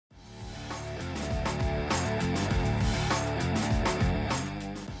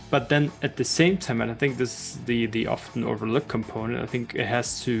But then at the same time, and I think this is the often overlooked component, I think it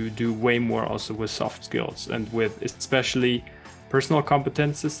has to do way more also with soft skills and with especially personal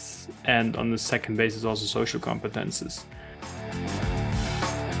competences, and on the second basis also social competences.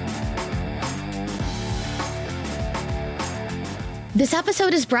 This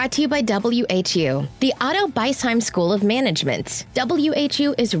episode is brought to you by WHU, the Otto Beisheim School of Management.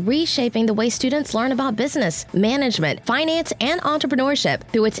 WHU is reshaping the way students learn about business, management, finance, and entrepreneurship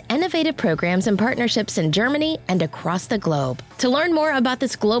through its innovative programs and partnerships in Germany and across the globe. To learn more about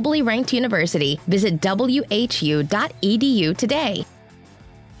this globally ranked university, visit whu.edu today.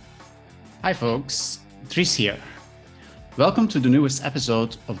 Hi folks, Dries here. Welcome to the newest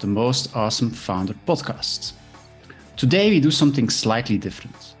episode of the Most Awesome Founder podcast. Today we do something slightly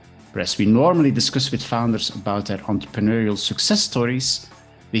different. Whereas we normally discuss with founders about their entrepreneurial success stories,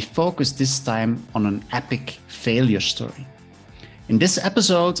 we focus this time on an epic failure story. In this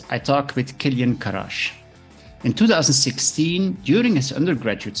episode, I talk with Kilian Karrasch. In 2016, during his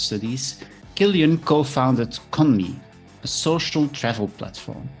undergraduate studies, Kilian co-founded Conme, a social travel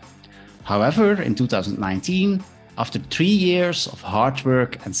platform. However, in 2019, after 3 years of hard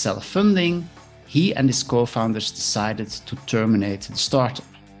work and self-funding, he and his co-founders decided to terminate the startup.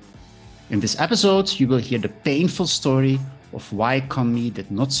 In this episode, you will hear the painful story of why Conme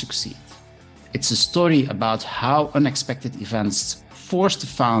did not succeed. It's a story about how unexpected events forced the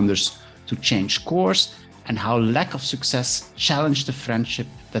founders to change course and how lack of success challenged the friendship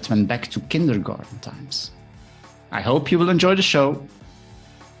that went back to kindergarten times. I hope you will enjoy the show.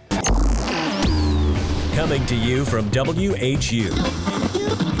 Coming to you from WHU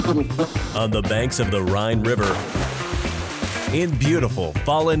on the banks of the Rhine River in beautiful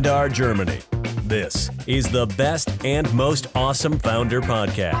Vallendar, Germany. This is the best and most awesome founder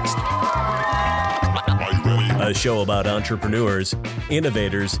podcast. A show about entrepreneurs,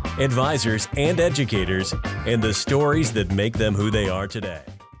 innovators, advisors, and educators, and the stories that make them who they are today.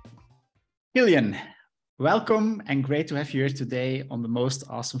 Kilian, welcome and great to have you here today on the Most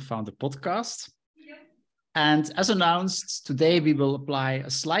Awesome Founder podcast. And as announced, today we will apply a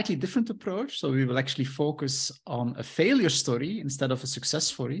slightly different approach. So we will actually focus on a failure story instead of a success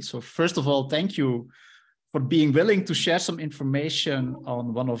story. So first of all, thank you for being willing to share some information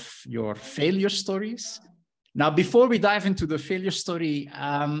on one of your failure stories. Now, before we dive into the failure story,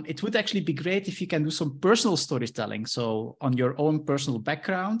 it would actually be great if you can do some personal storytelling. So on your own personal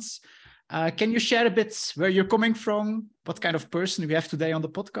backgrounds, can you share a bit where you're coming from? What kind of person we have today on the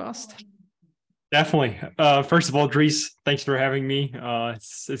podcast? Definitely. First of all, Dries, thanks for having me.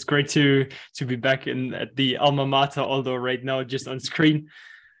 It's great to be back at the alma mater, although right now just on screen.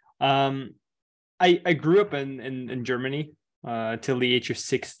 I grew up in Germany till the age of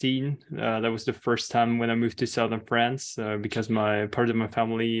 16. That was the first time when I moved to southern France because part of my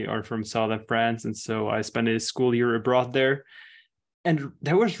family are from southern France, and so I spent a school year abroad there. And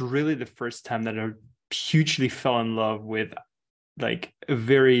that was really the first time that I hugely fell in love with like a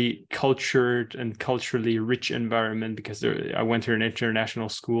very cultured and culturally rich environment, because I went to an international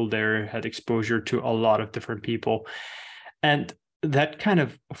school there, had exposure to a lot of different people. And that kind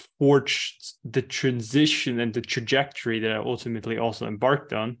of forged the transition and the trajectory that I ultimately also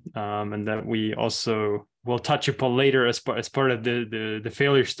embarked on, and that we also will touch upon later as part of the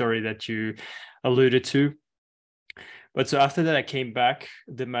failure story that you alluded to. But so after that, I came back,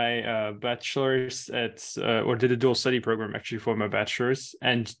 did my bachelor's did a dual study program actually for my bachelor's.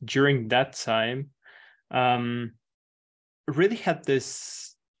 And during that time, really had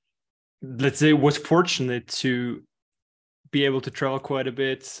this, let's say, was fortunate to be able to travel quite a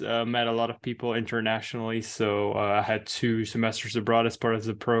bit, met a lot of people internationally. So I had 2 semesters abroad as part of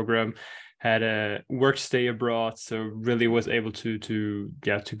the program, had a work stay abroad. So really was able to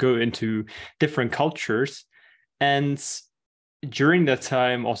go into different cultures. And during that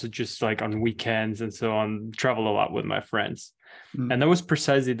time, also just like on weekends and so on, travel a lot with my friends. And that was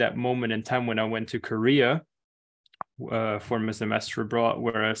precisely that moment in time when I went to Korea for my semester abroad,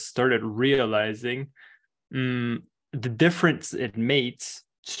 where I started realizing the difference it made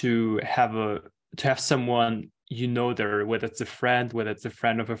to have someone there, whether it's a friend, whether it's a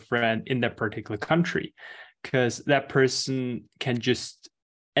friend of a friend in that particular country, because that person can just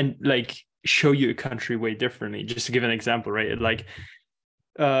show you a country way differently. Just to give an example, right?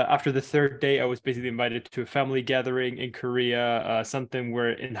 After the 3rd day, I was basically invited to a family gathering in Korea, something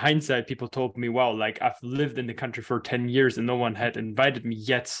where in hindsight, people told me, wow, like I've lived in the country for 10 years and no one had invited me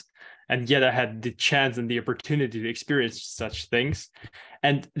yet. And yet I had the chance and the opportunity to experience such things.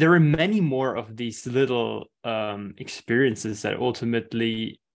 And there are many more of these little experiences that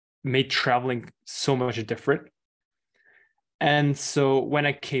ultimately made traveling so much different. And so when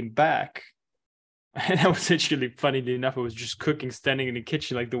I came back, and that was actually, funnily enough, I was just cooking, standing in the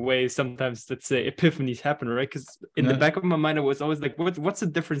kitchen, like the way sometimes, let's say, epiphanies happen, right? Because in the back of my mind, I was always like, what's the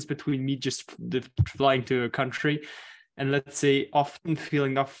difference between me just flying to a country and, let's say, often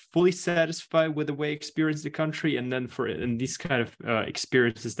feeling not fully satisfied with the way I experienced the country, and then in these kind of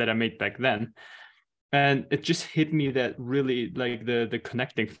experiences that I made back then. And it just hit me that really, like, the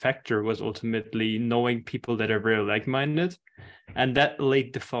connecting factor was ultimately knowing people that are very like-minded. And that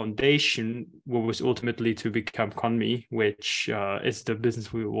laid the foundation, what was ultimately to become Conme, which is the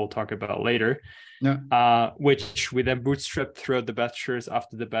business we will talk about later, which we then bootstrapped throughout the bachelor's.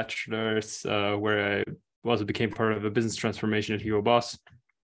 After the bachelor's, where I also became part of a business transformation at Hugo Boss,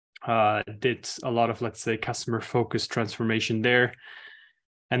 did a lot of, let's say, customer-focused transformation there.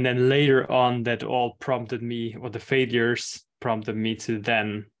 And then later on, that all prompted me, or the failures prompted me to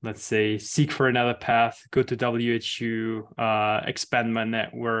then, let's say, seek for another path, go to WHU, expand my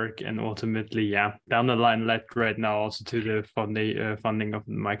network, and ultimately, down the line led right now also to the funding of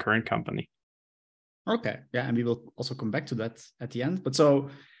my current company. Okay, and we will also come back to that at the end. But so,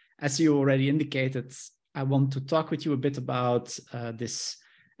 as you already indicated, I want to talk with you a bit about this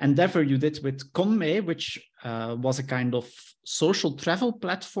endeavor you did with Conme, which was a kind of social travel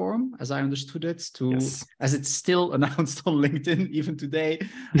platform, as I understood it, as it's still announced on LinkedIn even today,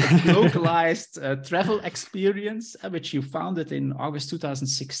 a localized travel experience, which you founded in August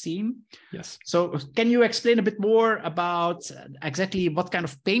 2016. Yes. So can you explain a bit more about exactly what kind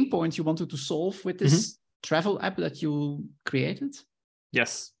of pain points you wanted to solve with this travel app that you created?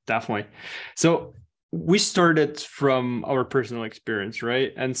 Yes, definitely. So we started from our personal experience,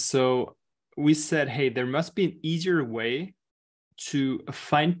 right? And so we said, hey, there must be an easier way to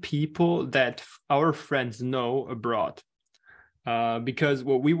find people that our friends know abroad. Because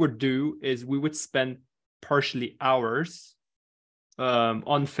what we would do is we would spend partially hours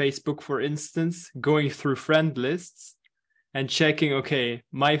on Facebook, for instance, going through friend lists and checking, okay,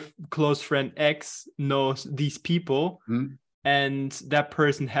 my close friend X knows these people. And that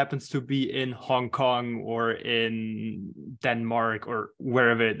person happens to be in Hong Kong or in Denmark or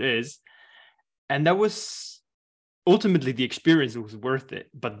wherever it is. And that was ultimately the experience. It was worth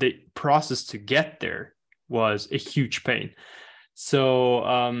it. But the process to get there was a huge pain. So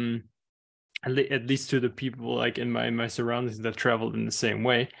at least to the people like in my surroundings that traveled in the same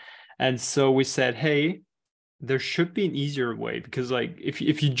way. And so we said, hey, there should be an easier way, because like if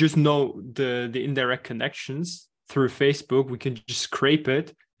you just know the indirect connections through Facebook, we can just scrape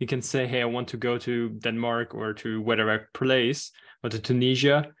it. You can say, hey, I want to go to Denmark or to whatever place, or to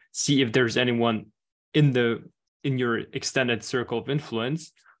Tunisia, see if there's anyone in your extended circle of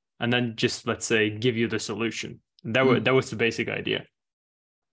influence, and then just, let's say, give you the solution. That was the basic idea.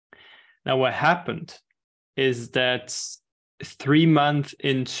 Now, what happened is that 3 months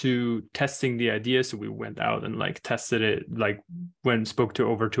into testing the idea, so we went out and like tested it, like spoke to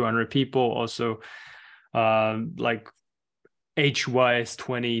over 200 people, also like age-wise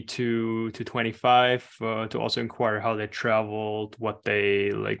 20 to 25, to also inquire how they traveled, what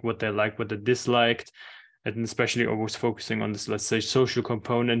they disliked, and especially always focusing on this, let's say, social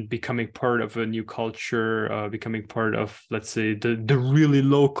component, becoming part of a new culture, becoming part of, let's say, the really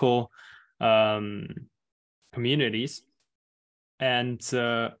local communities. And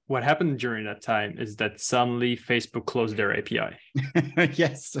what happened during that time is that suddenly Facebook closed their API.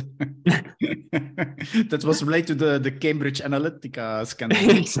 Yes. That was related to the Cambridge Analytica scandal.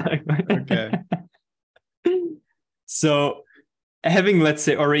 Exactly. Okay. So having, let's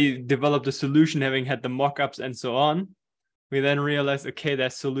say, already developed a solution, having had the mock-ups and so on, we then realized, okay,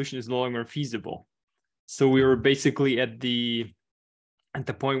 that solution is no longer feasible. So we were basically at the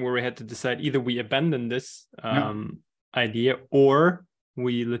point where we had to decide, either we abandon this idea, or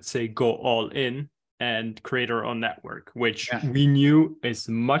we, let's say, go all in and create our own network, which we knew is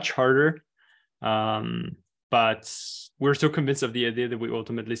much harder. But we're so convinced of the idea that we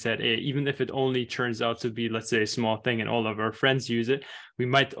ultimately said, hey, even if it only turns out to be, let's say, a small thing and all of our friends use it, we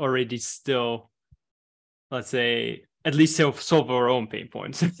might already still, let's say, at least solve our own pain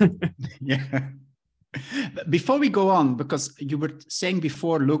points. Yeah. Before we go on, because you were saying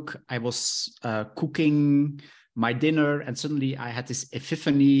before, look, I was cooking my dinner and suddenly I had this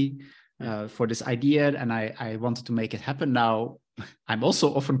epiphany for this idea, and I wanted to make it happen. Now, I'm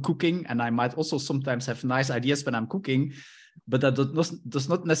also often cooking, and I might also sometimes have nice ideas when I'm cooking, but that does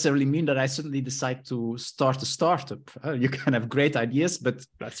not necessarily mean that I suddenly decide to start a startup. You can have great ideas, but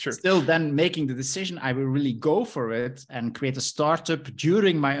that's true. Still then making the decision, I will really go for it and create a startup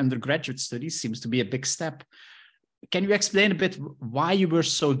during my undergraduate studies seems to be a big step. can you explain a bit why you were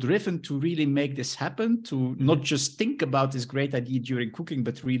so driven to really make this happen, to not just think about this great idea during cooking,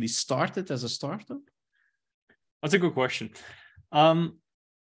 but really start it as a startup? That's a good question.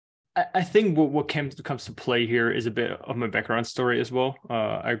 I think what comes to play here is a bit of my background story as well.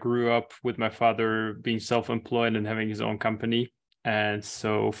 I grew up with my father being self-employed and having his own company. And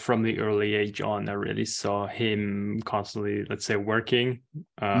so from the early age on, I really saw him constantly, let's say, working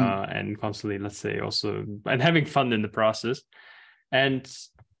and constantly, let's say, also and having fun in the process. And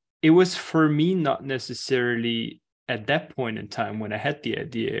it was for me not necessarily at that point in time when I had the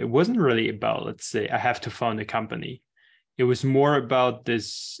idea, it wasn't really about, let's say, I have to found a company. It was more about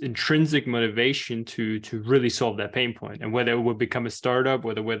this intrinsic motivation to really solve that pain point, and whether it would become a startup,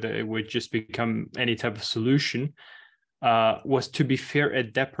 whether it would just become any type of solution, was, to be fair,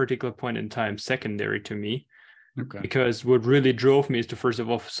 at that particular point in time, secondary to me. Okay. Because what really drove me is to, first of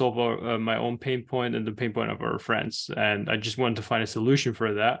all, solve my own pain point and the pain point of our friends. And I just wanted to find a solution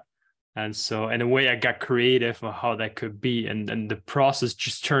for that. And so in a way, I got creative on how that could be. And the process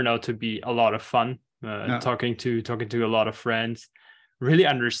just turned out to be a lot of fun, talking to a lot of friends, really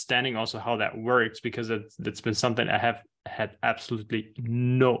understanding also how that works, because that's been something I have had absolutely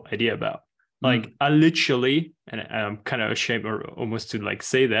no idea about. Like I literally, and I'm kind of ashamed or almost to like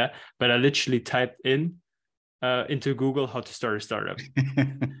say that, but I literally typed into Google how to start a startup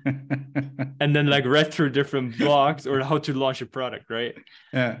and then like read through different blogs or how to launch a product, right?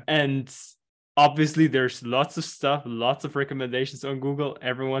 Yeah. And obviously there's lots of stuff, lots of recommendations on Google.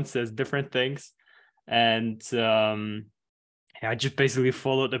 Everyone says different things. And I just basically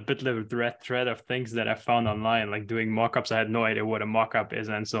followed a bit of the thread of things that I found online, like doing mockups. I had no idea what a mockup is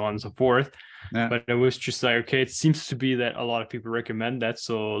and so on and so forth. Yeah. But it was just like, okay, it seems to be that a lot of people recommend that.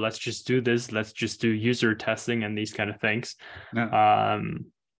 So let's just do this. Let's just do user testing and these kind of things,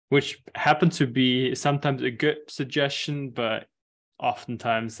 which happen to be sometimes a good suggestion, but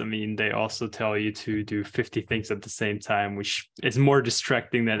oftentimes, I mean, they also tell you to do 50 things at the same time, which is more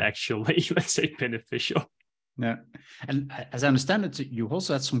distracting than actually, let's say, beneficial. Yeah. And as I understand it, you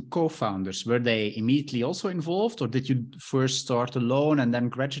also had some co-founders. Were they immediately also involved, or did you first start alone and then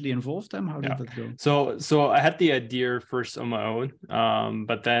gradually involve them? How did that go? So I had the idea first on my own,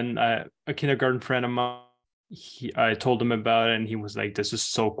 but then a kindergarten friend of mine, I told him about it, and he was like, this is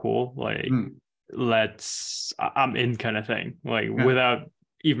so cool. Like, I'm in, kind of thing. Like, without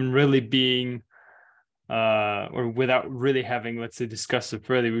even really being or without really having, let's say, discussed it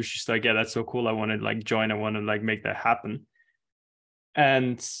further, we was just like, yeah, that's so cool. I want to like join. I want to like make that happen.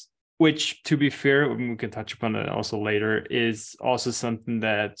 And which, to be fair, we can touch upon it also later, is also something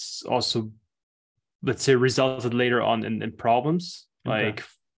that's also, let's say, resulted later on in problems. Okay. Like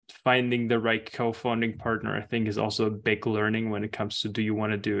finding the right co-founding partner, I think, is also a big learning when it comes to, do you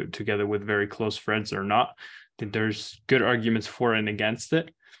want to do it together with very close friends or not? I think there's good arguments for and against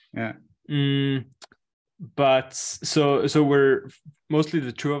it. Yeah. But so we're mostly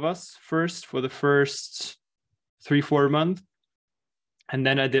the two of us first for the first 3-4 months. And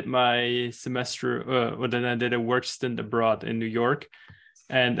then I did my semester, then I did a work stint abroad in New York.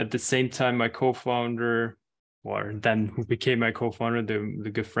 And at the same time, my co-founder, or then who became my co-founder, the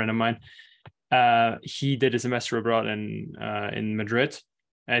good friend of mine, he did a semester abroad in Madrid.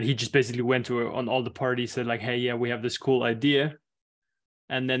 And he just basically went on all the parties, said like, hey, yeah, we have this cool idea.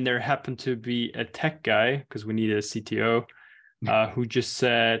 And then there happened to be a tech guy, because we needed a CTO, who just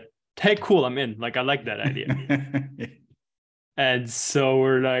said, hey, cool, I'm in. Like, I like that idea. And so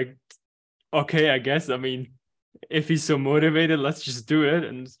we're like, okay, I guess. I mean, if he's so motivated, let's just do it.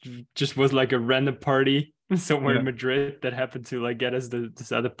 And just was like a random party somewhere in Madrid that happened to like get us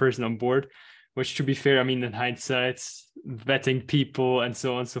this other person on board. Which, to be fair, I mean, in hindsight, vetting people and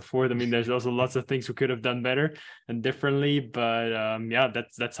so on and so forth, I mean, there's also lots of things we could have done better and differently. But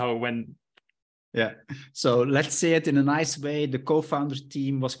that's how it went. Yeah. So let's say it in a nice way. The co-founder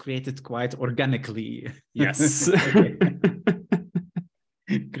team was created quite organically. Yes.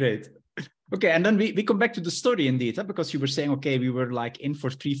 Great. Okay, and then we come back to the story indeed, because you were saying, okay, we were like in for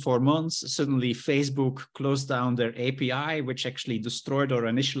 3-4 months. Suddenly Facebook closed down their API, which actually destroyed our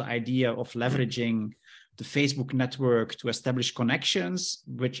initial idea of leveraging the Facebook network to establish connections,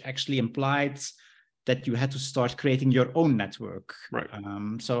 which actually implied that you had to start creating your own network. Right.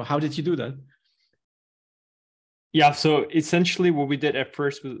 So how did you do that? Yeah, so essentially what we did at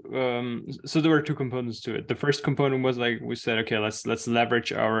first was, so there were two components to it. The first component was like, we said, okay, let's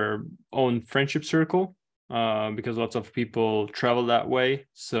leverage our own friendship circle, because lots of people travel that way.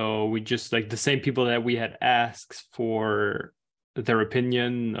 So we just, like, the same people that we had asked for their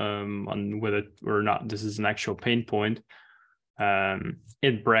opinion on whether or not this is an actual pain point,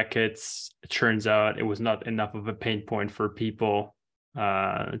 In brackets, it turns out it was not enough of a pain point for people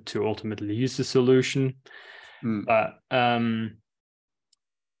to ultimately use the solution. But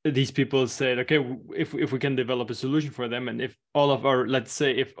these people said, okay, if we can develop a solution for them, and if all of our, let's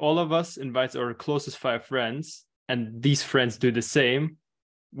say, if all of us invites our closest 5 friends, and these friends do the same,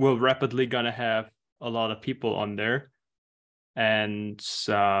 we're rapidly gonna have a lot of people on there. And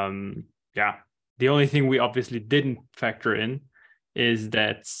the only thing we obviously didn't factor in is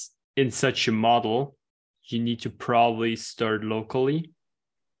that in such a model, you need to probably start locally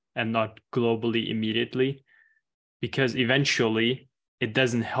and not globally immediately, because eventually it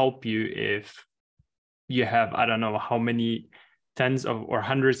doesn't help you if you have, I don't know how many tens of or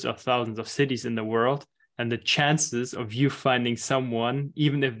hundreds of thousands of cities in the world, and the chances of you finding someone,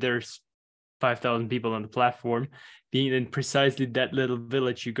 even if there's 5,000 people on the platform, being in precisely that little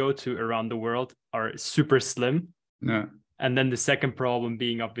village you go to around the world are super slim. Yeah. And then the second problem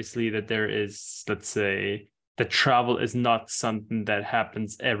being obviously that there is, let's say, the travel is not something that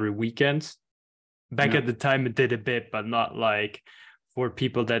happens every weekend. Back at the time it did a bit, but not like for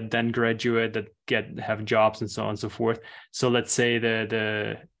people that then graduate, that have jobs and so on and so forth. So let's say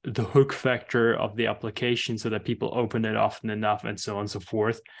the hook factor of the application, so that people open it often enough and so on and so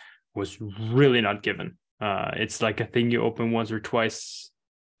forth, was really not given. It's like a thing you open once or twice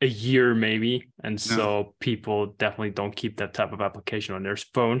a year maybe, and so people definitely don't keep that type of application on their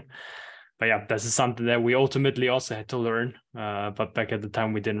phone. But yeah, this is something that we ultimately also had to learn. But back at the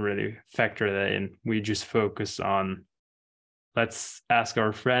time, we didn't really factor that in. We just focus on, let's ask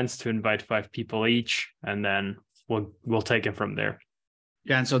our friends to invite 5 people each, and then we'll take it from there.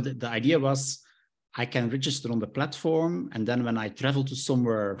 Yeah, and so the idea was, I can register on the platform, and then when I travel to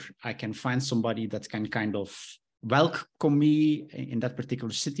somewhere, I can find somebody that can kind of welcome me in that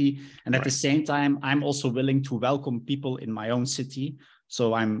particular city. And at the same time, I'm also willing to welcome people in my own city.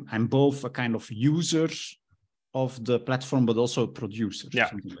 So I'm both a kind of user of the platform, but also a producer. Yeah.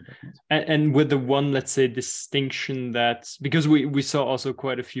 Something like that. And with the one, let's say, distinction that, because we saw also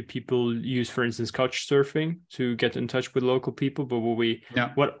quite a few people use, for instance, couch surfing to get in touch with local people. But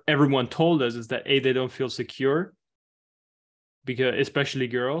what everyone told us is that A, they don't feel secure, because especially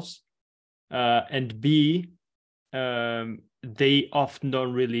girls, and B, they often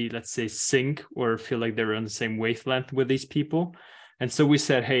don't really, let's say, sync or feel like they're on the same wavelength with these people. And so we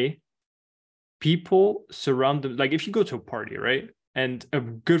said, hey, people surround them. Like if you go to a party, right, and a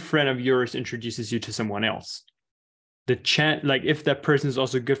good friend of yours introduces you to someone else, like if that person is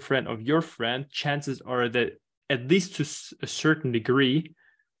also a good friend of your friend, chances are that at least to a certain degree,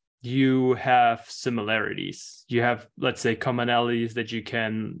 you have similarities. You have, let's say, commonalities that you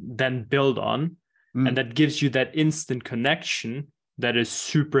can then build on. And that gives you that instant connection that is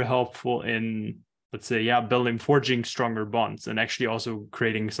super helpful in, let's say, forging stronger bonds and actually also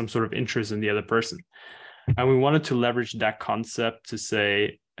creating some sort of interest in the other person. And we wanted to leverage that concept to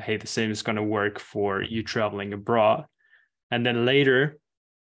say, hey, the same is going to work for you traveling abroad. And then later,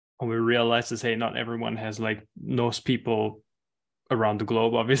 when we realized is, hey, not everyone knows people around the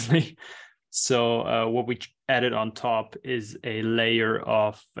globe, obviously. So what we added on top is a layer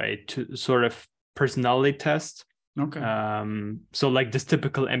of sort of personality test. Okay. So like this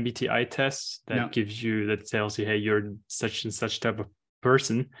typical MBTI test that tells you, hey, you're such and such type of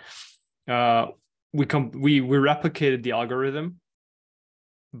person. We replicated the algorithm,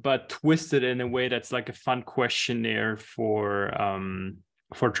 but twisted in a way that's like a fun questionnaire for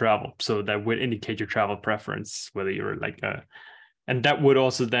travel. So that would indicate your travel preference, whether you're and that would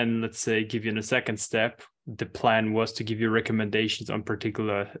also then, let's say, give you in a second step. The plan was to give you recommendations on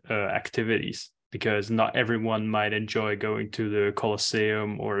particular activities, because not everyone might enjoy going to the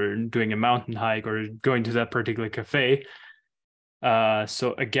Colosseum or doing a mountain hike or going to that particular cafe.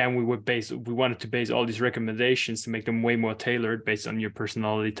 So again, we wanted to base all these recommendations to make them way more tailored based on your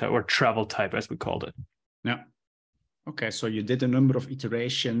personality type, or travel type, as we called it. Yeah. Okay, so you did a number of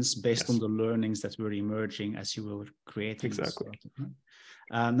iterations based on the learnings that were emerging as you were creating. Exactly.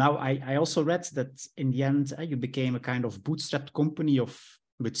 Now, I also read that in the end, you became a kind of bootstrapped company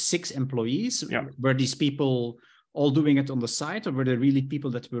with 6 employees. Yeah. Were these people all doing it on the side, or were there really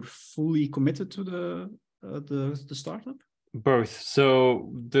people that were fully committed to the startup? Both.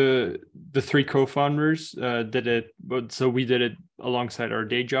 So the 3 co-founders did it, but so we did it alongside our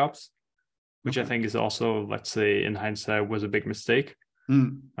day jobs, which I think is also, let's say, in hindsight, was a big mistake,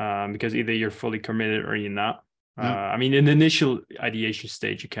 because either you're fully committed or you're not. I mean, in the initial ideation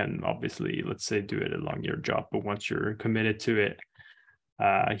stage, you can obviously, let's say, do it along your job, but once you're committed to it,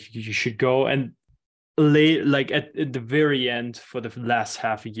 you should go. And late, like at the very end for the last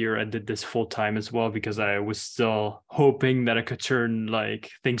half a year, I did this full time as well, because I was still hoping that I could turn like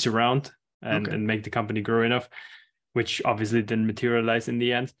things around and make the company grow enough, which obviously didn't materialize in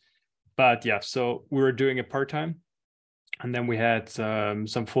the end. But yeah, so we were doing it part-time, and then we had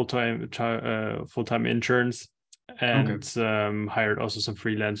some full-time interns, and hired also some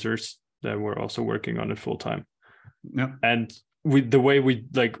freelancers that were also working on it full-time. Yeah. And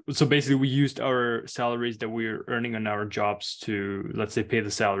so basically we used our salaries that we were earning on our jobs to, let's say, pay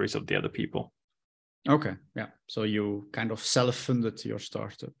the salaries of the other people. Okay. Yeah. So you kind of self-funded your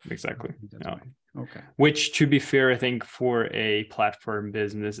startup. Exactly. Yeah. Okay. Which, to be fair, I think for a platform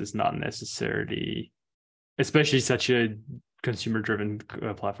business is not necessarily, especially such a consumer-driven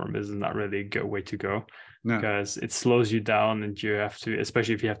platform business, not really a good way to go. No. Because it slows you down, and you have to,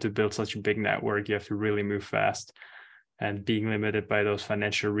 especially if you have to build such a big network, you have to really move fast. And being limited by those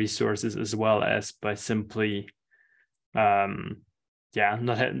financial resources, as well as by simply, not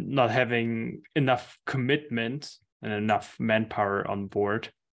having enough commitment and enough manpower on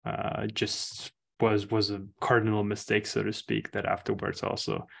board, just was a cardinal mistake, so to speak, that afterwards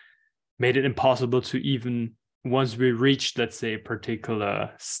also made it impossible to, even once we reached, let's say, a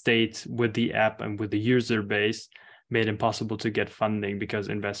particular state with the app and with the user base, made it impossible to get funding, because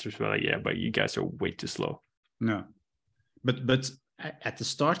investors were like, yeah, but you guys are way too slow. No. But at the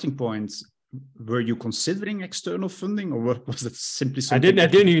starting point, were you considering external funding, or was it simply something? I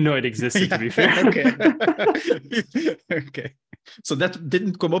didn't even know it existed, to be fair. Okay. Okay. So that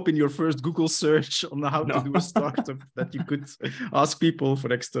didn't come up in your first Google search on how to do a startup, that you could ask people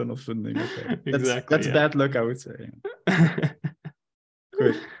for external funding. Okay. That's bad luck, I would say.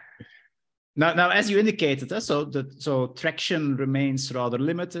 Good. Now, as you indicated, so traction remains rather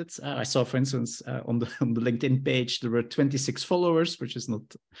limited. I saw, for instance, on the LinkedIn page, there were 26 followers, which is not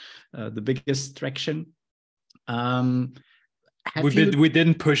the biggest traction. We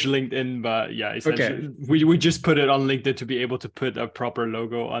didn't push LinkedIn, but yeah, essentially, we just put it on LinkedIn to be able to put a proper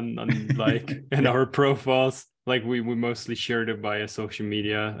logo on like in our profiles. Like we mostly shared it via social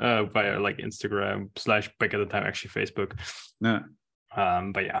media, via like Instagram / back at the time actually Facebook. No.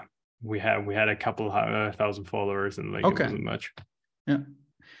 But yeah. We had a couple thousand followers, and like it wasn't much. Yeah,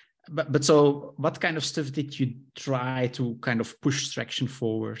 but so what kind of stuff did you try to kind of push traction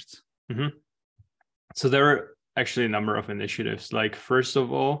forward? Mm-hmm. So there were actually a number of initiatives. Like, first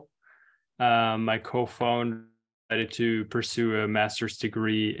of all, my co-founder decided to pursue a master's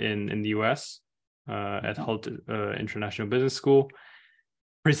degree in the US at Hult International Business School,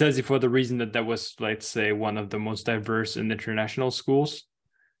 precisely for the reason that was, let's say, one of the most diverse and international schools.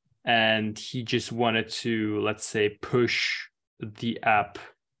 And he just wanted to, let's say, push the app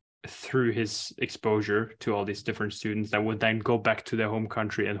through his exposure to all these different students that would then go back to their home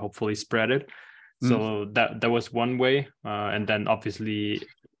country and hopefully spread it. So that was one way. And then obviously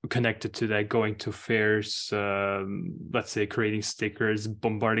connected to that, going to fairs, let's say creating stickers,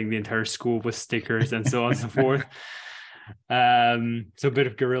 bombarding the entire school with stickers and so on and so forth. So a bit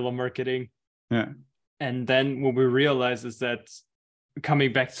of guerrilla marketing. Yeah. And then what we realized is that,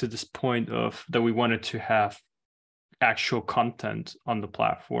 coming back to this point of that, we wanted to have actual content on the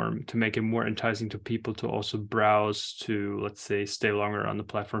platform to make it more enticing to people to also browse, to, let's say, stay longer on the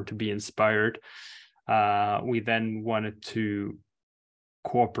platform, to be inspired. We then wanted to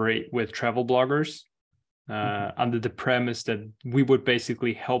cooperate with travel bloggers under the premise that we would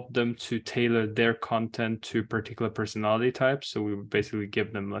basically help them to tailor their content to particular personality types. So we would basically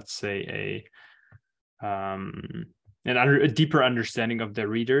give them, let's say, a deeper understanding of their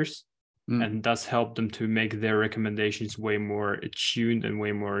readers, and thus help them to make their recommendations way more attuned and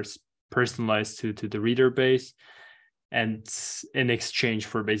way more personalized to the reader base, and in exchange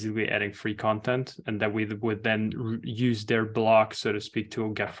for basically adding free content, and that we would then use their blog, so to speak,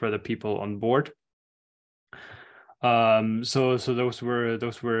 to get further people on board. So those were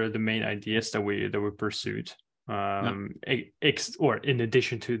the main ideas that we pursued. Or in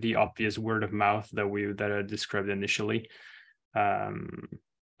addition to the obvious word of mouth that I described initially.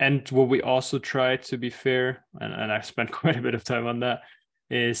 And what we also tried, to be fair, and I spent quite a bit of time on that,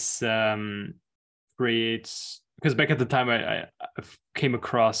 is create, because back at the time I came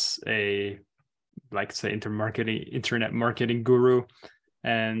across a, like, say, internet marketing guru,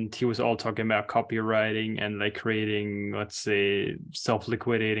 and he was all talking about copywriting and like creating, let's say,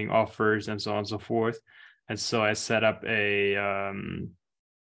 self-liquidating offers and so on and so forth. And so I set up an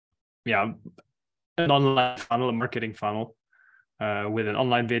online funnel, a marketing funnel, with an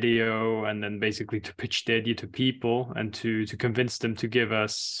online video, and then basically to pitch the idea to people and to convince them to give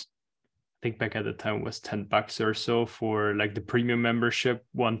us, I think back at the time it was $10 or so for like the premium membership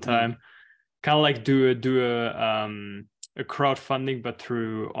one time. kind of like do a crowdfunding, but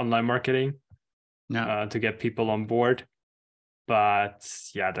through online marketing to get people on board. But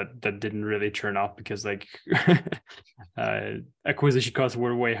yeah, that didn't really turn off because like acquisition costs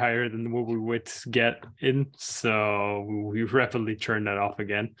were way higher than what we would get in. So we rapidly turned that off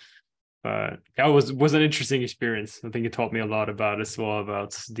again. But that was an interesting experience. I think it taught me a lot about as well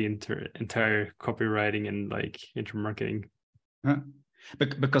about the entire copywriting and like intermarketing.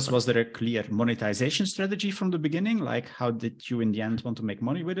 Because was there a clear monetization strategy from the beginning? Like, how did you in the end want to make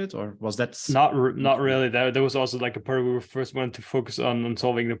money with it, or was that not really? There was also like a part where we first wanted to focus on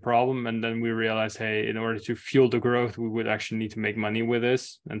solving the problem, and then we realized, hey, in order to fuel the growth, we would actually need to make money with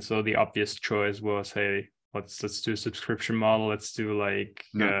this. And so the obvious choice was, hey, let's do a subscription model. Let's do like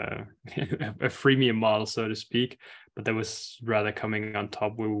a freemium model, so to speak. But that was rather coming on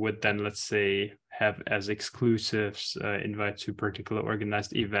top. We would then, let's say, have as exclusives, invite to particular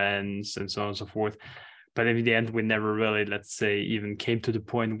organized events and so on and so forth. But in the end, we never really, let's say, even came to the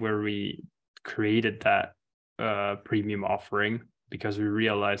point where we created that premium offering, because we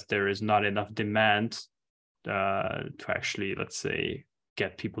realized there is not enough demand to actually, let's say,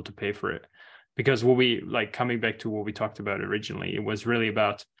 get people to pay for it. Because what we like, coming back to what we talked about originally, it was really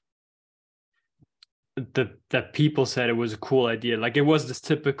about that people said it was a cool idea. Like it was this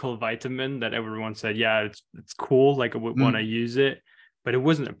typical vitamin that everyone said, yeah, it's cool, like I would want to use it, but it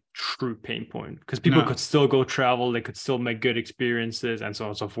wasn't a true pain point because people could still go travel, they could still make good experiences and so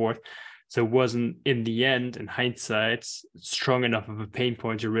on and so forth. So it wasn't, in the end, in hindsight, strong enough of a pain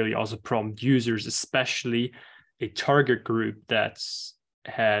point to really also prompt users, especially a target group that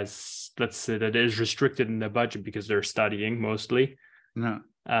has, let's say, that is restricted in their budget because they're studying mostly.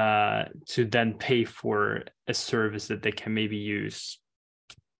 To then pay for a service that they can maybe use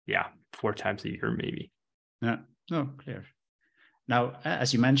 4 times a year maybe. Clear. Now,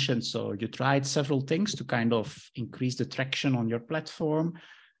 as you mentioned, so you tried several things to kind of increase the traction on your platform.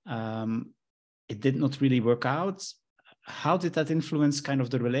 It did not really work out. How did that influence kind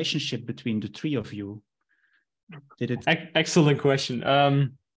of the relationship between the three of you? Did it? Excellent question.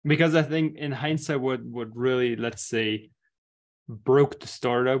 Because I think in hindsight, what really, let's say, broke the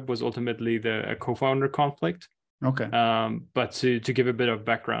startup was ultimately a co-founder conflict. Okay. But to give a bit of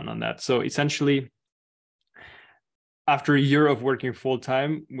background on that. So essentially, after a year of working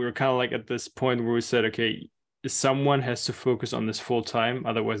full-time, we were kind of like at this point where we said, okay, someone has to focus on this full-time,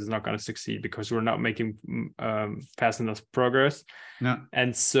 otherwise it's not going to succeed because we're not making fast enough progress.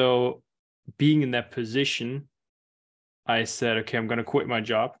 And so being in that position, I said, okay, I'm going to quit my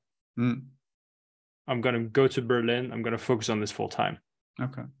job. I'm going to go to Berlin. I'm going to focus on this full time.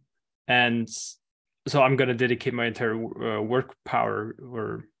 Okay. And so I'm going to dedicate my entire work power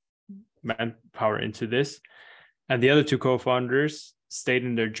or manpower into this. And the other 2 co-founders stayed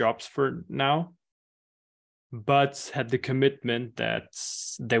in their jobs for now, but had the commitment that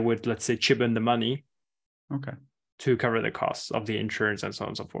they would, let's say, chip in the money to cover the costs of the insurance and so on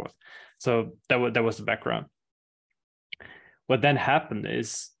and so forth. So that was the background. What then happened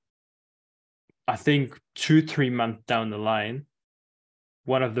is, I think 2-3 months down the line,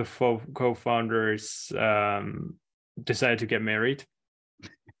 one of the co-founders decided to get married,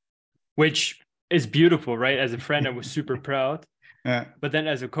 which is beautiful, right? As a friend, I was super proud. But then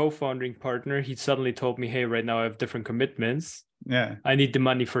as a co-founding partner, he suddenly told me, hey, right now I have different commitments. I need the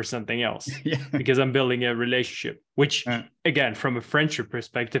money for something else because I'm building a relationship, which again, from a friendship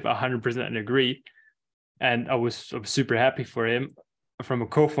perspective, 100% agree. And I was super happy for him. From a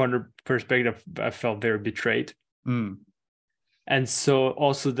co-founder perspective, I felt very betrayed. And so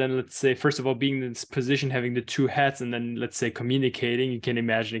also then, let's say, first of all, being in this position, having the 2 hats, and then let's say communicating, you can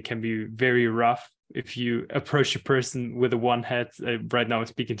imagine it can be very rough if you approach a person with a one hat. Right now I'm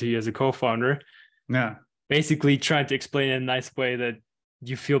speaking to you as a co-founder. Basically trying to explain in a nice way that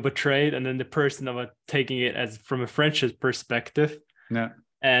you feel betrayed, and then the person of taking it as from a friendship perspective.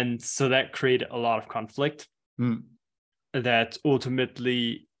 And so that created a lot of conflict. That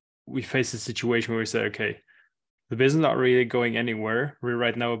ultimately we face a situation where we say, okay, the business is not really going anywhere. We're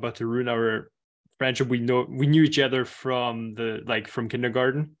right now about to ruin our friendship. We knew each other from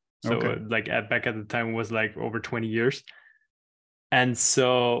kindergarten. So back at the time it was like over 20 years. And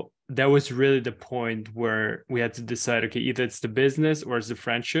so that was really the point where we had to decide, okay, either it's the business or it's the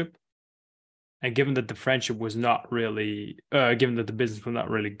friendship. And given that the friendship was not really, given that the business was not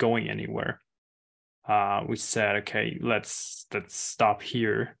really going anywhere, we said, okay, let's stop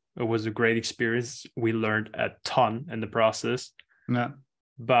here. It was a great experience. We learned a ton in the process.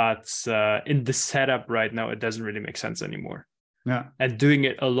 But in the setup right now, it doesn't really make sense anymore. And doing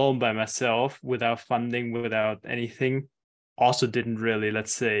it alone by myself, without funding, without anything, also didn't really,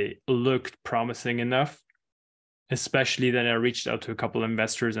 let's say, look promising enough. Especially then I reached out to a couple of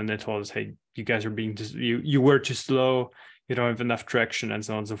investors and they told us, hey, you guys are being you were too slow, you don't have enough traction, and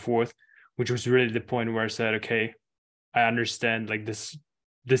so on and so forth, which was really the point where I said, okay, I understand, like this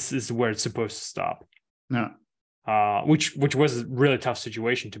is where it's supposed to stop. Yeah. Which was a really tough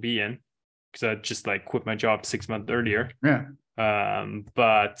situation to be in, because I just like quit my job 6 months earlier. Yeah.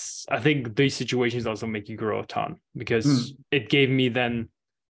 But I think these situations also make you grow a ton, because it gave me then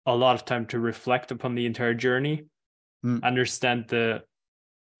a lot of time to reflect upon the entire journey, understand the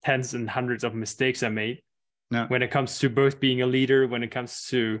tens and hundreds of mistakes I made when it comes to both being a leader, when it comes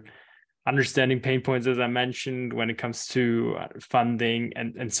to understanding pain points, as I mentioned, when it comes to funding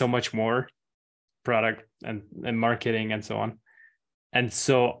and so much more, product and marketing and so on. And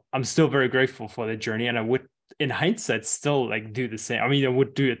so I'm still very grateful for the journey, and I would, in hindsight, still like do the same. I mean, I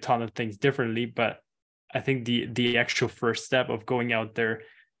would do a ton of things differently, but I think the actual first step of going out there,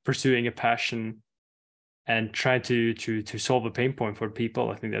 pursuing a passion, and try to solve a pain point for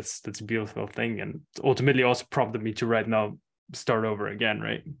people, I think that's a beautiful thing, and ultimately also prompted me to right now start over again,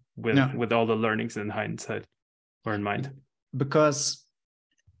 right, with all the learnings in hindsight or in mind. Because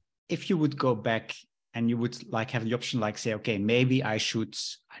if you would go back and you would like have the option, like say, okay, maybe I should,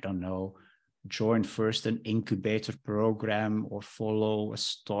 I don't know, join first an incubator program or follow a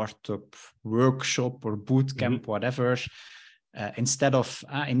startup workshop or boot camp, whatever, instead of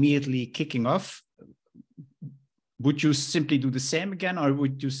immediately kicking off, would you simply do the same again? Or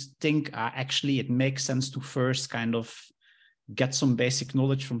would you think actually it makes sense to first kind of get some basic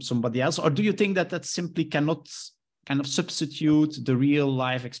knowledge from somebody else? Or do you think that simply cannot kind of substitute the real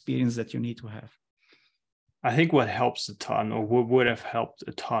life experience that you need to have? I think what helps a ton, or what would have helped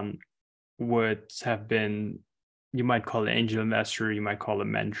a ton, would have been, you might call it angel investor, you might call it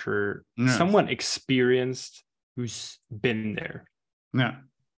mentor, someone experienced who's been there. Yeah.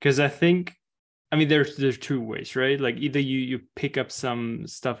 Because I think, I mean, there's two ways, right? Like either you pick up some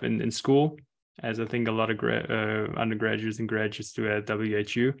stuff in school, as I think a lot of undergraduates and graduates do at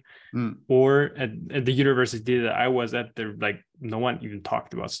WHU, or at the university that I was at, there, like, no one even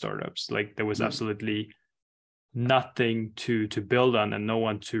talked about startups. Like there was absolutely nothing to build on and no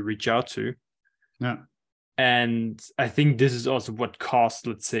one to reach out to. Yeah. And I think this is also what caused,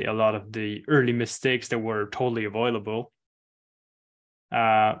 let's say, a lot of the early mistakes that were totally avoidable.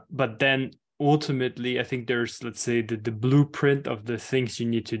 But then ultimately, I think there's, let's say, the blueprint of the things you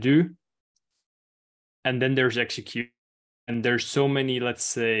need to do. And then there's execute. And there's so many, let's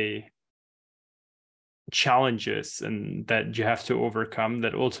say, challenges and that you have to overcome,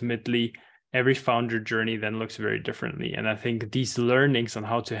 that ultimately every founder journey then looks very differently. And I think these learnings on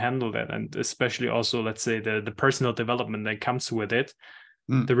how to handle that, and especially also, let's say, the personal development that comes with it,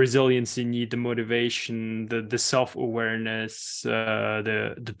 the resilience you need, the motivation, the self-awareness,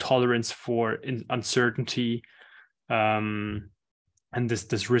 the tolerance for uncertainty, and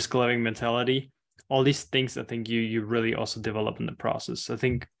this risk-loving mentality, all these things, I think you really also develop in the process. I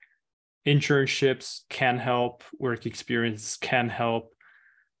think internships can help, work experience can help,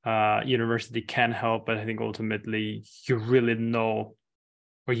 university can help, but I think ultimately you really know,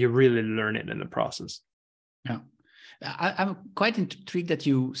 or you really learn it in the process. Yeah. I'm quite intrigued that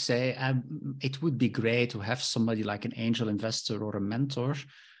you say it would be great to have somebody like an angel investor or a mentor,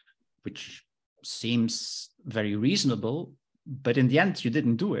 which seems very reasonable, but in the end, you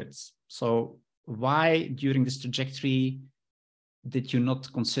didn't do it. So why, during this trajectory, did you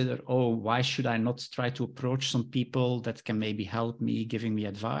not consider, why should I not try to approach some people that can maybe help me, giving me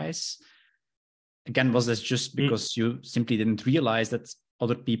advice? Again, was this just because you simply didn't realize that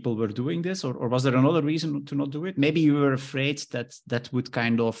other people were doing this, or was there another reason to not do it? Maybe you were afraid that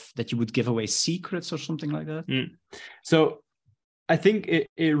you would give away secrets or something like that. So I think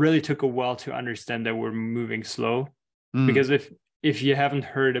it really took a while to understand that we're moving slow, because if you haven't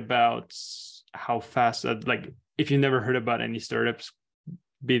heard about how fast, like if you never heard about any startups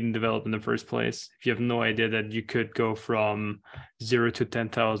being developed in the first place, if you have no idea that you could go from 0 to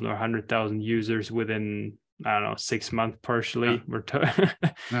 10,000 or 100,000 users within, I don't know, 6 months partially,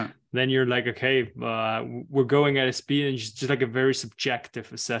 then you're like, okay, we're going at a speed, and just like a very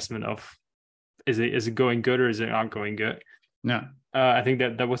subjective assessment of is it going good or is it not going good? I think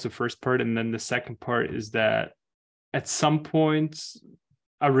that was the first part. And then the second part is that at some point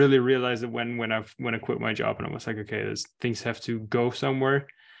I really realized that when I quit my job and I was like, okay, things have to go somewhere.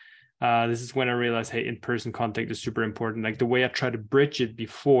 This is when I realized, hey, in-person contact is super important. Like the way I tried to bridge it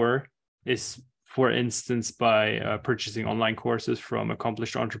before is, for instance, by purchasing online courses from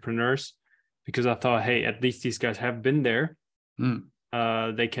accomplished entrepreneurs, because I thought, hey, at least these guys have been there.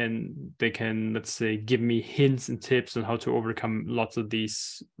 They can let's say give me hints and tips on how to overcome lots of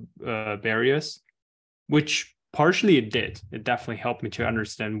these barriers, which partially it did. It definitely helped me to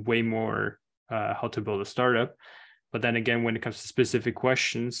understand way more how to build a startup. But then again, when it comes to specific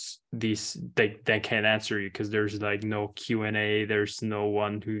questions, they can't answer you because there's like no Q&A. There's no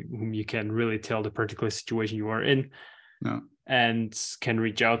one whom you can really tell the particular situation you are in and can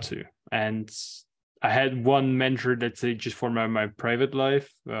reach out to. And I had one mentor, let's say, just for my private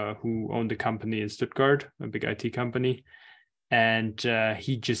life, who owned a company in Stuttgart, a big IT company. And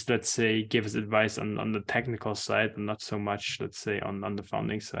he just, let's say, gave us advice on the technical side and not so much, let's say, on the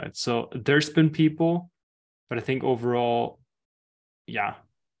founding side. So there's been people, but I think overall, yeah,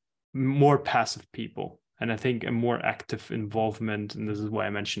 more passive people. And I think a more active involvement, and this is why I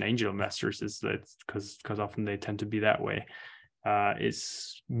mentioned angel investors, is that because often they tend to be that way,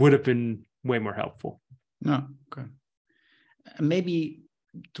 would have been way more helpful. No, okay. Maybe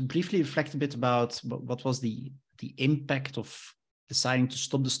to briefly reflect a bit about what was the impact of deciding to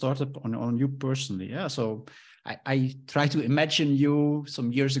stop the startup on you personally. Yeah, so I try to imagine you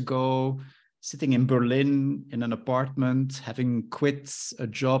some years ago sitting in Berlin in an apartment, having quit a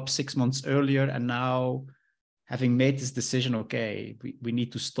job 6 months earlier, and now having made this decision, okay, we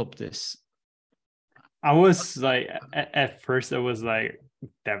need to stop this. I was like, at first I was like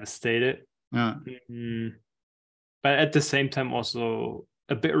devastated. Yeah. But at the same time, also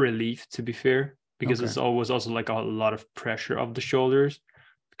a bit relieved, to be fair, because it's always also like a lot of pressure off the shoulders.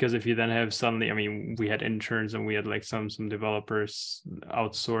 Because if you then have suddenly, I mean, we had interns and we had like some developers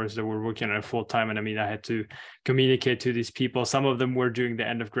outsourced that were working on it full time. And I mean, I had to communicate to these people. Some of them were doing the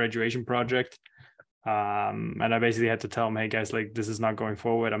end of graduation project. And I basically had to tell them, hey guys, like this is not going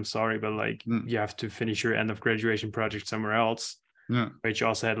forward. I'm sorry, but like you have to finish your end of graduation project somewhere else, which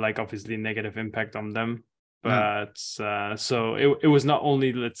also had like obviously negative impact on them. But so it was not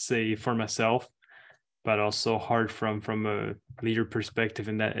only, let's say, for myself, but also hard from a leader perspective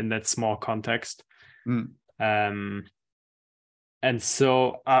in that small context. And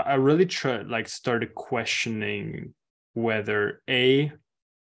so I really started questioning whether you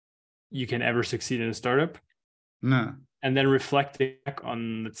can ever succeed in a startup. And then reflecting back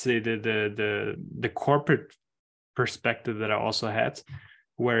on, let's say, the corporate perspective that I also had,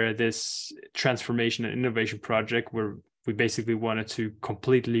 where this transformation and innovation project, where we basically wanted to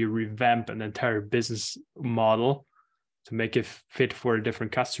completely revamp an entire business model to make it fit for a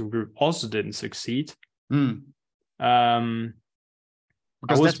different customer group, also didn't succeed. Because that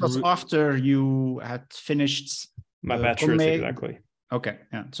was after you had finished my bachelor's, exactly. Okay,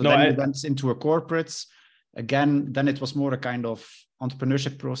 yeah. So then you went into a corporate. Again, then it was more a kind of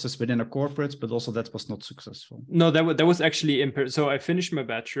entrepreneurship process within a corporate, but also that was not successful. No, that was actually so I finished my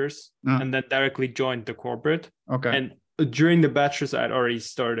bachelor's and then directly joined the corporate. Okay. And during the bachelor's, I'd already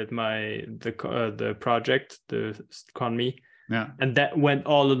started the project, the economy. Yeah. And that went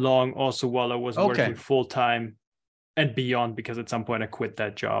all along also while I was working full time and beyond, because at some point I quit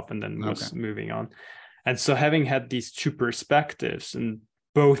that job and then was moving on. And so having had these two perspectives and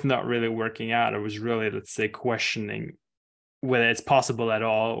both not really working out, I was really, let's say, questioning whether it's possible at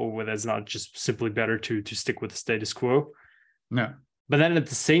all or whether it's not just simply better to stick with the status quo. Yeah. But then at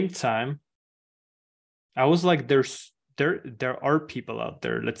the same time, I was like, there are people out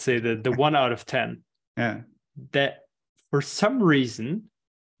there, let's say the 1 out of 10 that for some reason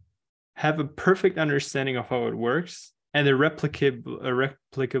have a perfect understanding of how it works and a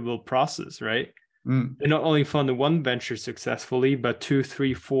replicable process, right? They not only founded one venture successfully, but 2,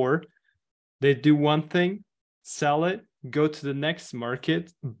 3, 4. They do one thing, sell it, go to the next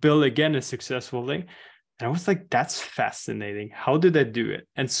market, build again a successful thing. And I was like, that's fascinating. How did they do it?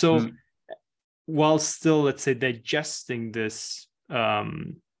 And so while still, let's say, digesting this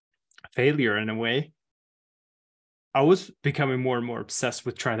failure in a way, I was becoming more and more obsessed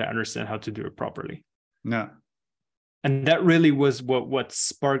with trying to understand how to do it properly. Yeah. And that really was what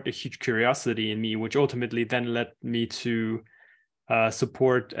sparked a huge curiosity in me, which ultimately then led me to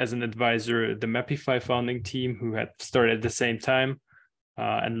support as an advisor the Mapify founding team, who had started at the same time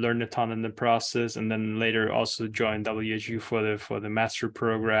and learned a ton in the process. And then later also joined WHU for the master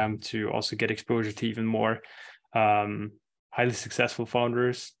program to also get exposure to even more highly successful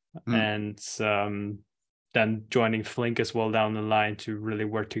founders. And then joining Flink as well down the line to really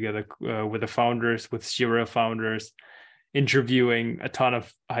work together with the founders, with serial founders, interviewing a ton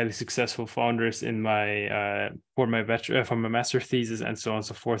of highly successful founders in my for my master thesis and so on and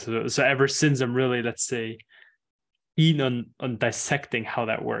so forth. So ever since, I'm really, let's say, keen on dissecting how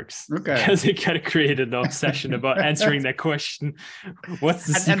that works. Okay. Because it kind of created an obsession about answering that question. What's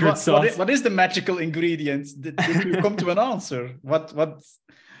the secret and sauce? what is the magical ingredient? Did you come to an answer? What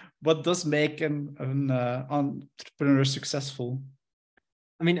does make an entrepreneur successful?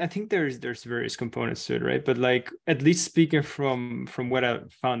 I mean, I think there's various components to it, right? But like, at least speaking from what I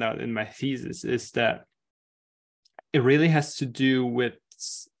found out in my thesis, is that it really has to do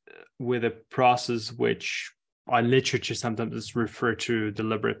with a process which on literature sometimes is referred to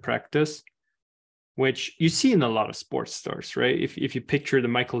deliberate practice, which you see in a lot of sports stars, right? If you picture the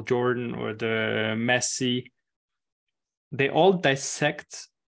Michael Jordan or the Messi, they all dissect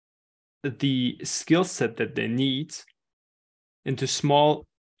the skill set that they need into small,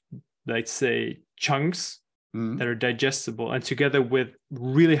 let's say, chunks that are digestible, and together with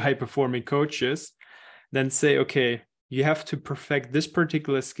really high performing coaches, then say, okay, you have to perfect this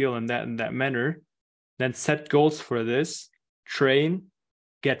particular skill in that manner, then set goals for this, train,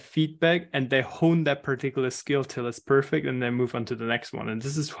 get feedback, and they hone that particular skill till it's perfect, and then move on to the next one. And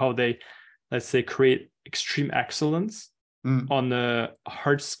this is how they, let's say, create extreme excellence on a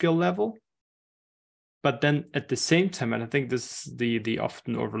hard skill level. But then at the same time, and I think this is the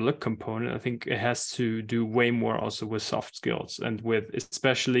often overlooked component, I think it has to do way more also with soft skills and with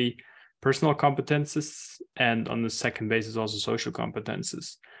especially personal competences, and on the second basis also social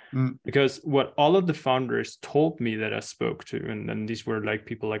competences. Because what all of the founders told me that I spoke to, and then these were like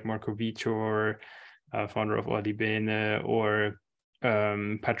people like Marco Vitor, founder of Audibene, or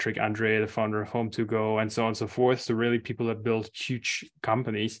Patrick Andre, the founder of Home2Go, and so on and so forth. So really people that build huge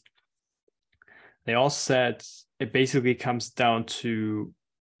companies. They all said it basically comes down to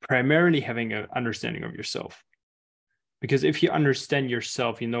primarily having an understanding of yourself. Because if you understand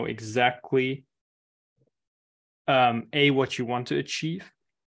yourself, you know exactly what you want to achieve.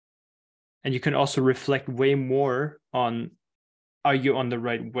 And you can also reflect way more on, are you on the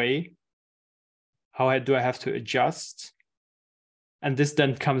right way? How do I have to adjust? And this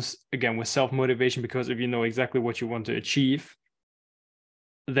then comes again with self-motivation, because if you know exactly what you want to achieve,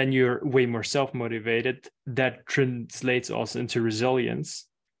 then you're way more self-motivated. That translates also into resilience.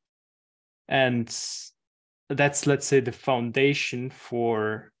 And that's, let's say, the foundation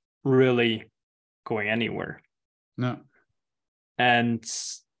for really going anywhere. No. And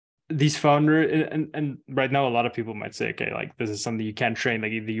these founders, and right now a lot of people might say, okay, like this is something you can't train,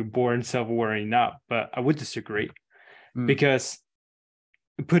 like either you're born self-aware or not. But I would disagree, because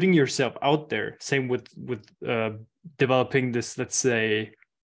putting yourself out there, same with developing this, let's say,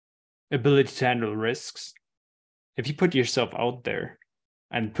 ability to handle risks. If you put yourself out there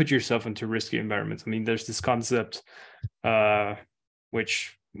and put yourself into risky environments, I mean, there's this concept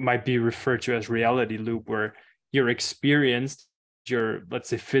which might be referred to as reality loop, where you're experienced your, let's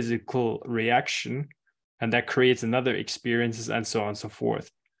say, physical reaction, and that creates another experiences, and so on and so forth.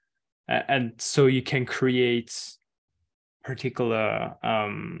 And so you can create particular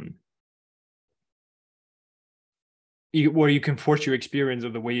where you can force your experience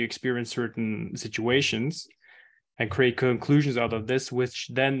of the way you experience certain situations and create conclusions out of this, which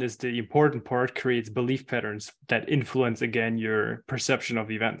then is the important part, creates belief patterns that influence, again, your perception of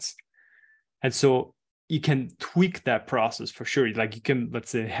events. And so you can tweak that process for sure. Like you can,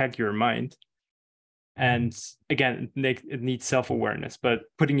 let's say, hack your mind. And again, it needs self-awareness, but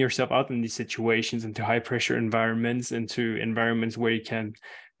putting yourself out in these situations, into high pressure environments, into environments where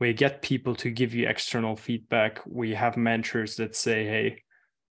you get people to give you external feedback, where you have mentors that say, hey,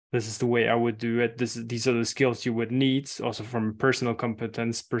 this is the way I would do it. These are the skills you would need, also from a personal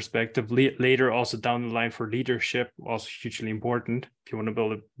competence perspective. Later, also down the line for leadership, also hugely important if you want to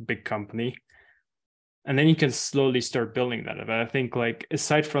build a big company. And then you can slowly start building that. But I think, like,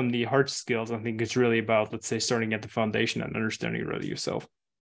 aside from the hard skills, I think it's really about, let's say, starting at the foundation and understanding really yourself.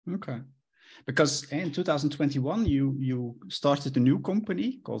 Okay. Because in 2021, you started a new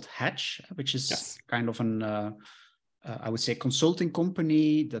company called Hatch, which is kind of an, I would say, consulting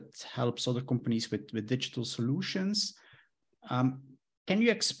company that helps other companies with digital solutions. Can you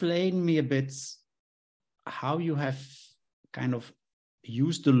explain me a bit how you have kind of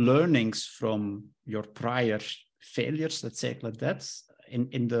used the learnings from your prior failures, let's say it like that,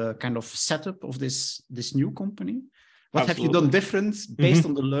 in the kind of setup of this new company? What have you done different based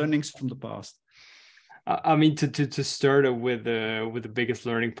on the learnings from the past? I mean, to start with the biggest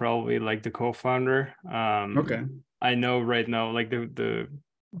learning, probably like the co-founder. Okay. I know right now, like the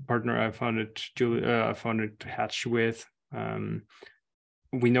partner I founded Hatch with,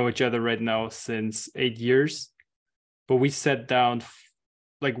 we know each other right now since 8 years, but we sat down,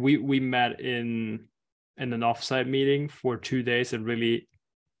 like we met in an offsite meeting for 2 days and really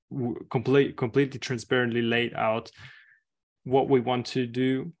completely transparently laid out what we want to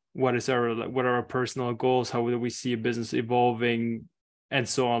do, what are our personal goals, how do we see a business evolving, and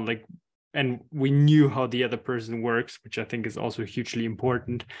so on. Like, and we knew how the other person works, which I think is also hugely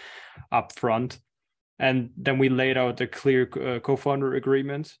important up front. And then we laid out a clear co-founder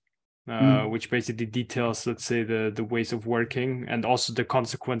agreement, which basically details, let's say, the ways of working and also the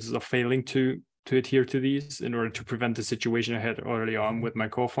consequences of failing to adhere to these in order to prevent the situation I had early on with my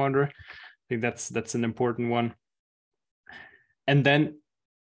co-founder. I think that's an important one. And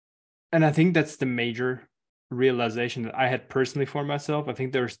I think that's the major realization that I had personally for myself. I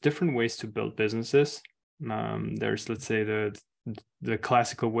think there's different ways to build businesses. There's, let's say, the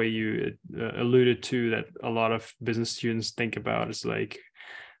classical way you alluded to that a lot of business students think about is like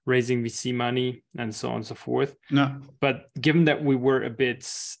raising VC money and so on and so forth. No. But given that we were a bit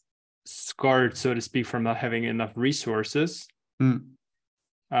scarred, so to speak, from not having enough resources, but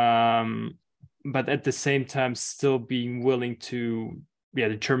at the same time still being willing to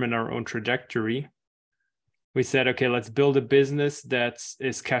determine our own trajectory, we said, okay, let's build a business that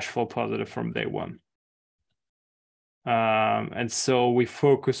is cash flow positive from day one. And so we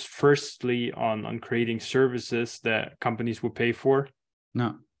focused firstly on creating services that companies would pay for.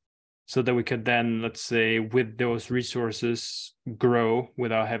 No. So that we could then, let's say, with those resources, grow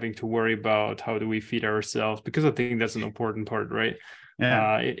without having to worry about how do we feed ourselves, because I think that's an important part, right?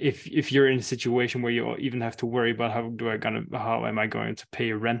 Yeah. If you're in a situation where you even have to worry about how am I going to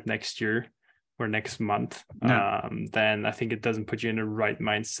pay rent next year or next month, then I think it doesn't put you in the right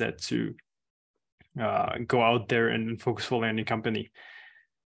mindset to go out there and focus fully on your company.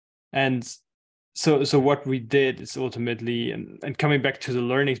 And so what we did is ultimately, and coming back to the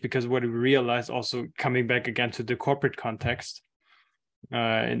learnings, because what we realized also coming back again to the corporate context,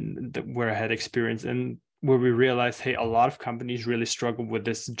 where I had experience and where we realized, hey, a lot of companies really struggle with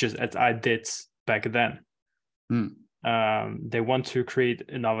this, just as I did back then. They want to create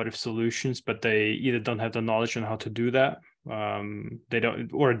innovative solutions, but they either don't have the knowledge on how to do that. They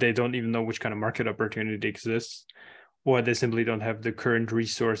don't even know which kind of market opportunity exists, or they simply don't have the current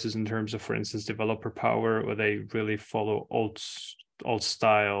resources in terms of, for instance, developer power, or they really follow old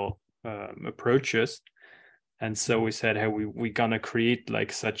style approaches. And so we said, hey, we're gonna create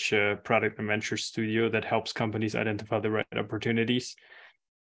like such a product and venture studio that helps companies identify the right opportunities,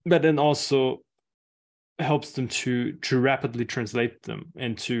 but then also helps them to rapidly translate them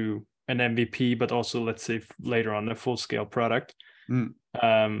into an MVP, but also, let's say, later on a full-scale product. And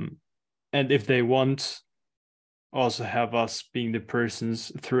if they want, also have us being the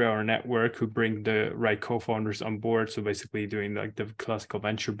persons through our network who bring the right co-founders on board. So basically doing like the classical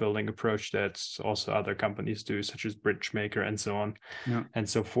venture building approach that's also other companies do, such as Bridgemaker and so on and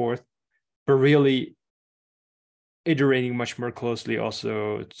so forth. But really iterating much more closely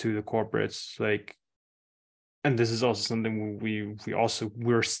also to the corporates, like, and this is also something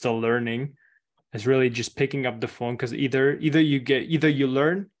we're still learning, is really just picking up the phone, because either you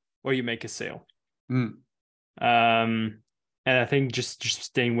learn or you make a sale. And I think just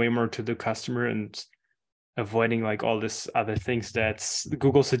staying way more to the customer and avoiding like all this other things that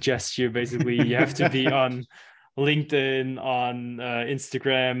Google suggests you. Basically, you have to be on LinkedIn, on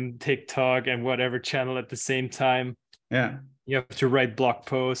Instagram, TikTok, and whatever channel at the same time. Yeah. You have to write blog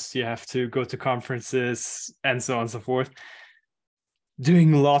posts, you have to go to conferences, and so on and so forth.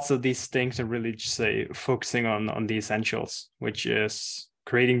 Doing lots of these things and really just focusing on the essentials, which is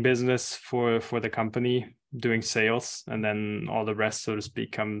creating business for the company, doing sales, and then all the rest, so to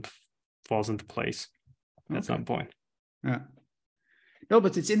speak, falls into place at some point. Yeah. No,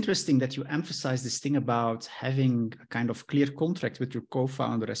 but it's interesting that you emphasize this thing about having a kind of clear contract with your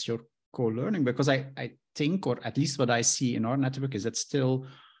co-founder as your co-learning, because I think, or at least what I see in our network, is that still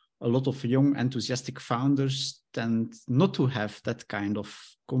a lot of young, enthusiastic founders tend not to have that kind of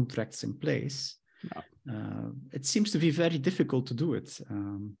contracts in place. No. It seems to be very difficult to do it.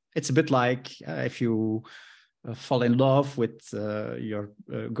 It's a bit like if you fall in love with your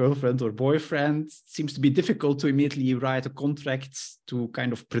girlfriend or boyfriend, it seems to be difficult to immediately write a contract to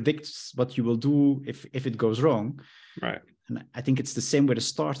kind of predict what you will do if it goes wrong. Right. And I think it's the same with a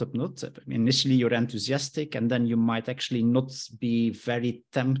startup, not? I mean, initially you're enthusiastic, and then you might actually not be very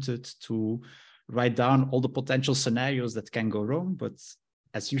tempted to write down all the potential scenarios that can go wrong. But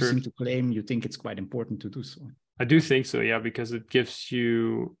as you seem to claim, you think it's quite important to do so. I do think so, yeah, because it gives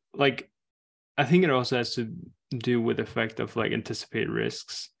you, like, I think it also has to do with the fact of like anticipate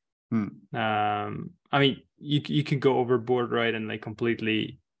risks. I mean, you can go overboard, right, and like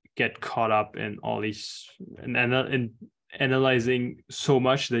completely get caught up in all these and analyzing so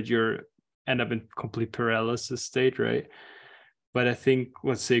much that you're end up in complete paralysis state, right? But I think,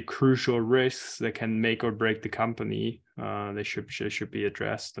 let's say, crucial risks that can make or break the company, they should be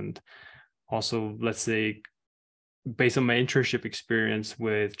addressed. And also, let's say, based on my internship experience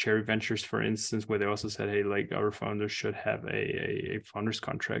with Cherry Ventures, for instance, where they also said, hey, like our founders should have a founder's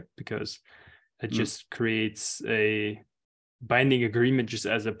contract, because it just creates a binding agreement, just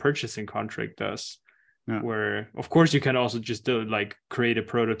as a purchasing contract does. Yeah. Where, of course, you can also just like create a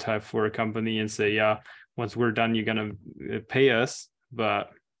prototype for a company and say, yeah, once we're done, you're going to pay us.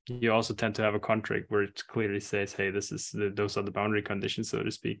 But you also tend to have a contract where it clearly says, hey, those are the boundary conditions, so to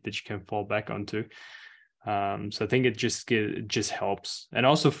speak, that you can fall back onto. So I think it just helps. And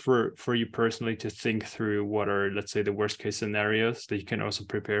also for you personally to think through what are, let's say, the worst case scenarios that you can also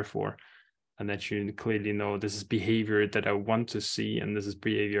prepare for. And that you clearly know this is behavior that I want to see, and this is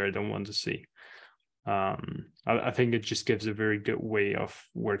behavior I don't want to see. I think it just gives a very good way of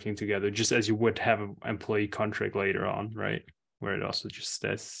working together, just as you would have an employee contract later on, right? Where it also just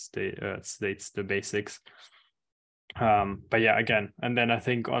states the basics. But yeah, again, and then I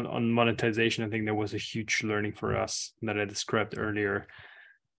think on monetization, I think there was a huge learning for us that I described earlier,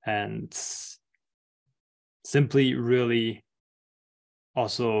 and simply really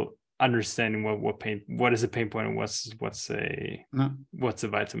also understanding what is a pain point and what's a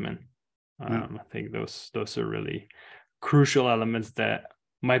vitamin. I think those are really crucial elements that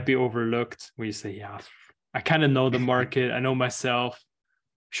might be overlooked, where you say, yeah, I kind of know the market, I know myself,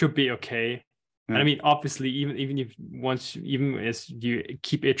 should be okay. And I mean, obviously, even as you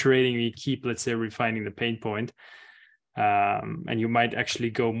keep iterating, you keep, let's say, refining the pain point, and you might actually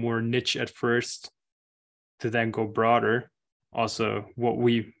go more niche at first to then go broader. Also, what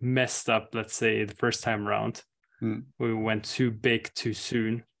we messed up, let's say, the first time around, we went too big too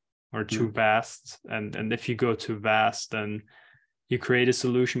soon, or too vast. And if you go too vast, then you create a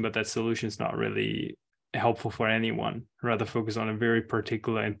solution, but that solution is not really helpful for anyone. Rather focus on a very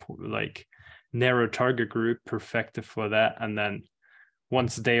particular and like narrow target group, perfected for that. And then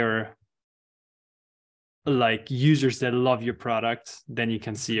once they are like users that love your product, then you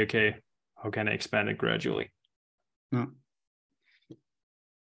can see, okay, how can I expand it gradually? Yeah.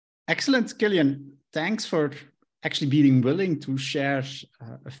 Excellent, Kilian. Thanks for actually being willing to share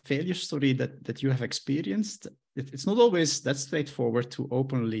a failure story that you have experienced. It's not always that straightforward to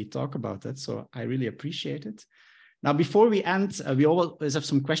openly talk about that, so I really appreciate it. Now, before we end, we always have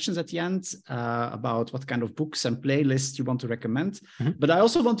some questions at the end about what kind of books and playlists you want to recommend. But I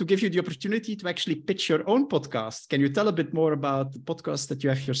also want to give you the opportunity to actually pitch your own podcast. Can you tell a bit more about the podcast that you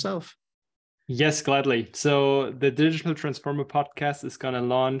have yourself? Yes, gladly. So the Digital Transformer podcast is going to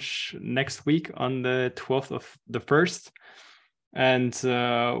launch next week on the 12th of the 1st. And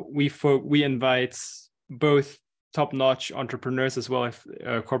we invite both top-notch entrepreneurs as well as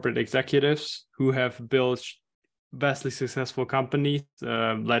corporate executives who have built vastly successful companies,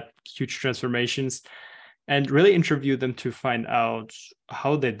 led huge transformations, and really interview them to find out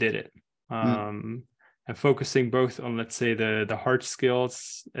how they did it. And focusing both on, let's say, the hard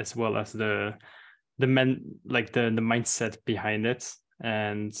skills as well as the mindset behind it.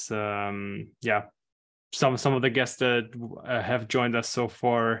 And some of the guests that have joined us so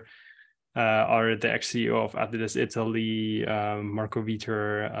far are the ex-CEO of Adidas Italy, Marco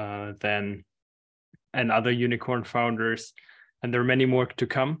Viter, and other unicorn founders, and there are many more to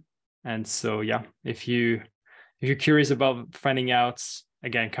come. And so, yeah, if you're curious about finding out,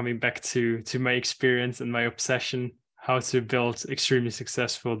 again, coming back to my experience and my obsession, how to build extremely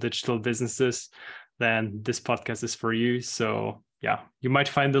successful digital businesses, then this podcast is for you. So yeah, you might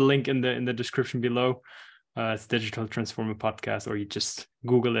find the link in the description below. It's Digital Transformer Podcast, or you just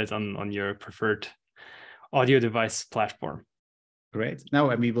Google it on your preferred audio device platform. Great.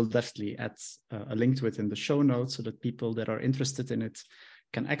 Now, and we will definitely add a link to it in the show notes so that people that are interested in it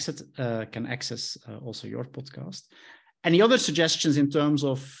can access also your podcast. Any other suggestions in terms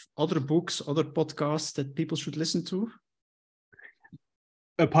of other books, other podcasts that people should listen to?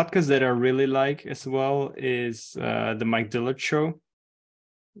 A podcast that I really like as well is the Mike Dillard Show,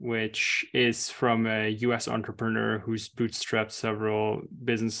 which is from a US entrepreneur who's bootstrapped several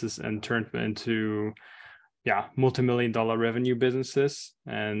businesses and turned them into multi-million-dollar revenue businesses.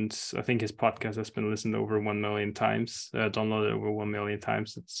 And I think his podcast has been listened over 1 million times, downloaded over 1 million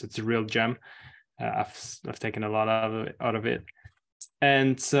times. It's a real gem. I've taken a lot out of it.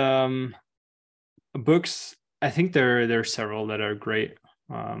 And books, I think there are several that are great.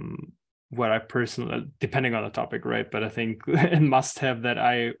 What I personally, depending on the topic, right? But I think a must-have that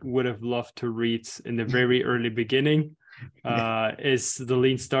I would have loved to read in the very early beginning is the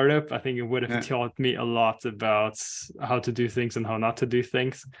Lean Startup. I think it would have taught me a lot about how to do things and how not to do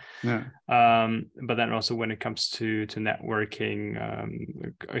things. Yeah. But then also when it comes to networking,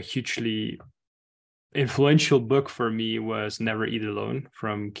 a hugely influential book for me was Never Eat Alone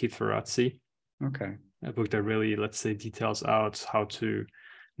from Keith Ferrazzi. Okay. A book that really, let's say, details out how to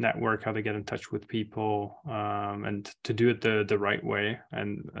network, how to get in touch with people, and to do it the right way.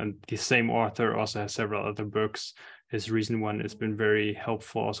 And the same author also has several other books. His recent one has been very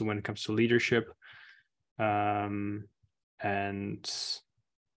helpful also when it comes to leadership. And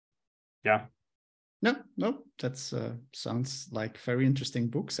yeah. No, that's sounds like very interesting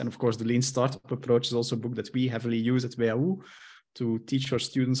books. And of course, the Lean Startup approach is also a book that we heavily use at WHU to teach our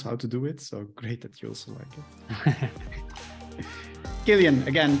students how to do it. So great that you also like it. Kilian,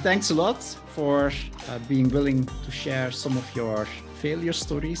 again, thanks a lot for being willing to share some of your failure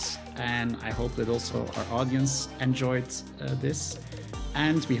stories. And I hope that also our audience enjoyed this.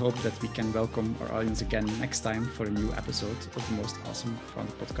 And we hope that we can welcome our audience again next time for a new episode of the Most Awesome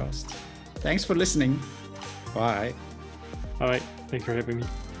Founder Podcast. Thanks for listening. Bye. All right. Thanks for having me.